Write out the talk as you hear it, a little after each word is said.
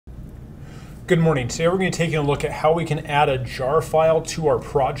Good morning. Today we're going to be taking a look at how we can add a jar file to our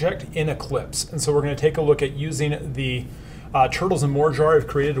project in Eclipse. And so we're going to take a look at using the Turtles and More jar I've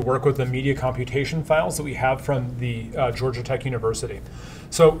created to work with the media computation files that we have from the Georgia Tech University.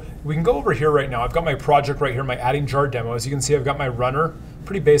 So we can go over here right now. I've got my project right here, my adding jar demo. As you can see, I've got my runner.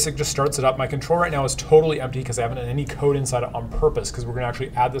 Pretty basic, just starts it up. My control right now is totally empty because I haven't done any code inside it on purpose because we're going to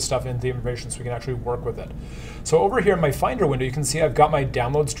actually add this stuff into the information so we can actually work with it. So over here in my Finder window, you can see I've got my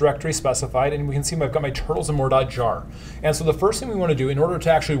downloads directory specified, and we can see I've got my turtlesandmore.jar. And so the first thing we want to do in order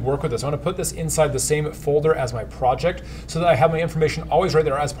to actually work with this, I want to put this inside the same folder as my project so that I have my information always right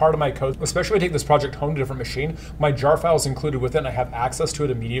there as part of my code. Especially if I take this project home to a different machine, my jar file is included with it and I have access to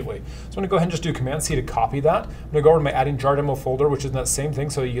it immediately. So I'm going to go ahead and just do Command-C to copy that. I'm going to go over to my adding jar demo folder, which is that same thing.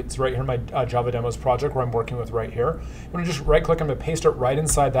 So it's right here in my Java demos project where I'm working with right here. I'm going to just right click, I'm going to paste it right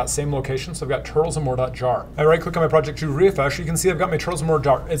inside that same location. So I've got turtlesandmore.jar. I right click on my project to refresh. You can see I've got my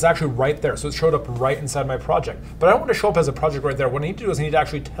turtlesandmore.jar. It's actually right there. So it showed up right inside my project. But I don't want to show up as a project right there. What I need to do is I need to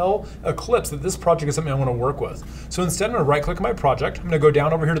actually tell Eclipse that this project is something I want to work with. So instead I'm going to right click on my project. I'm going to go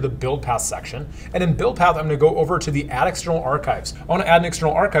down over here to the buildpath section. And in buildpath, I'm going to go over to the add external archives. I want to add an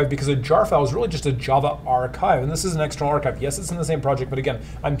external archive because a jar file is really just a Java archive. And this is an external archive. Yes, it's in the same project, but again,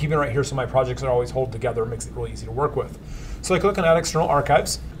 I'm keeping it right here so my projects are always hold together. It makes it really easy to work with. So I click on add external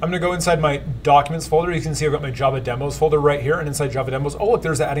archives. I'm going to go inside my documents folder. You can see I've got my Java demos folder right here, and inside Java demos, oh look,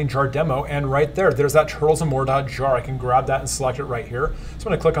 there's the adding jar demo, and right there's that turtlesandmore.jar. I can grab that and select it right here. So I'm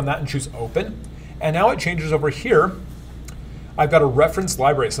going to click on that and choose open. And now it changes over here. I've got a reference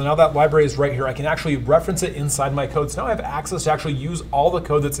library. So now that library is right here. I can actually reference it inside my code. So now I have access to actually use all the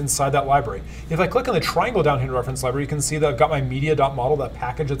code that's inside that library. If I click on the triangle down here in reference library, you can see that I've got my media.model, that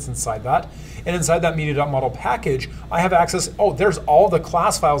package that's inside that. And inside that media.model package, I have access, oh, there's all the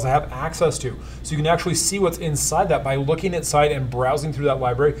class files I have access to. So you can actually see what's inside that by looking inside and browsing through that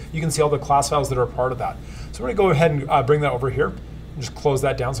library. You can see all the class files that are a part of that. So I'm going to go ahead and bring that over here. Just close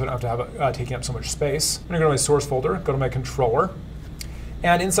that down so I don't have to have it taking up so much space. I'm going to go to my source folder, go to my controller.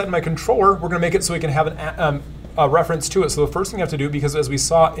 And inside my controller, we're going to make it so we can have a reference to it. So the first thing I have to do, because as we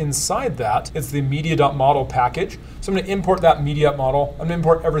saw inside that, it's the media.model package. So I'm going to import that media.model. I'm going to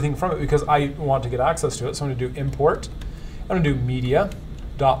import everything from it because I want to get access to it. So I'm going to do import. I'm going to do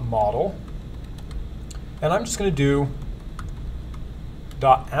media.model. And I'm just going to do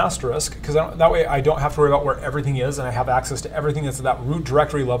 .asterisk, because that way I don't have to worry about where everything is, and I have access to everything that's at that root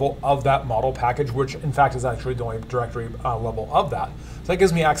directory level of that model package, which in fact is actually the only directory level of that. So that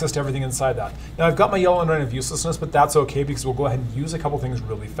gives me access to everything inside that. Now I've got my yellow underline of uselessness, but that's okay because we'll go ahead and use a couple things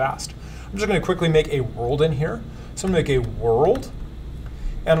really fast. I'm just going to quickly make a world in here. So I'm going to make a world,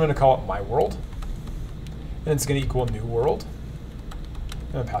 and I'm going to call it my world, and it's going to equal new world.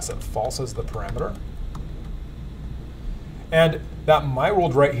 I'm going to pass that false as the parameter. And that my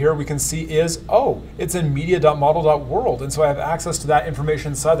world right here we can see is, oh, it's in media.model.world. And so I have access to that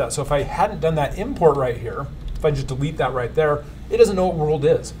information inside that. So if I hadn't done that import right here, if I just delete that right there, it doesn't know what world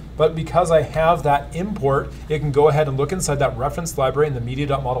is. But because I have that import, it can go ahead and look inside that reference library in the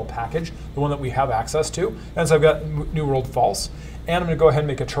media.model package, the one that we have access to. And so I've got new world false. And I'm going to go ahead and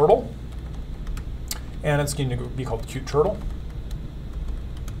make a turtle. And it's going to be called cute turtle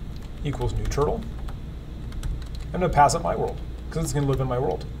equals new turtle. I'm going to pass it my world because it's going to live in my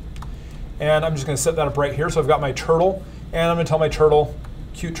world. And I'm just going to set that up right here. So I've got my turtle, and I'm going to tell my turtle,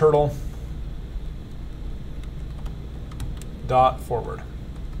 cute turtle, dot forward.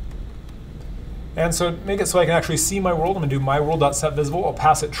 And so make it so I can actually see my world. I'm going to do my world.setVisible. I'll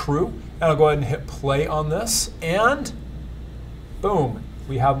pass it true, and I'll go ahead and hit play on this, and boom.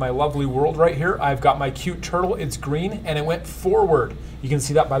 We have my lovely world right here. I've got my cute turtle, it's green, and it went forward. You can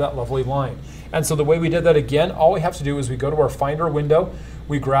see that by that lovely line. And so the way we did that again, all we have to do is we go to our Finder window,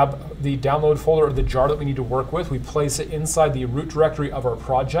 we grab the download folder or the jar that we need to work with, we place it inside the root directory of our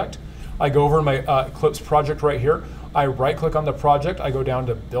project. I go over to my Eclipse project right here. I right click on the project, I go down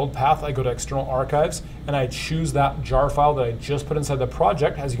to build path, I go to external archives, and I choose that jar file that I just put inside the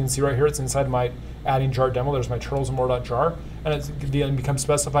project. As you can see right here, it's inside my adding jar demo. There's my turtlesandmore.jar, and it's becomes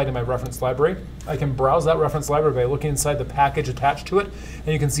specified in my reference library. I can browse that reference library by looking inside the package attached to it, and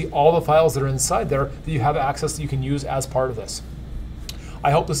you can see all the files that are inside there that you have access that you can use as part of this.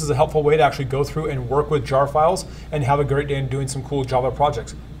 I hope this is a helpful way to actually go through and work with jar files and have a great day in doing some cool Java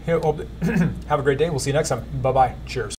projects. Have a great day. We'll see you next time. Bye-bye. Cheers.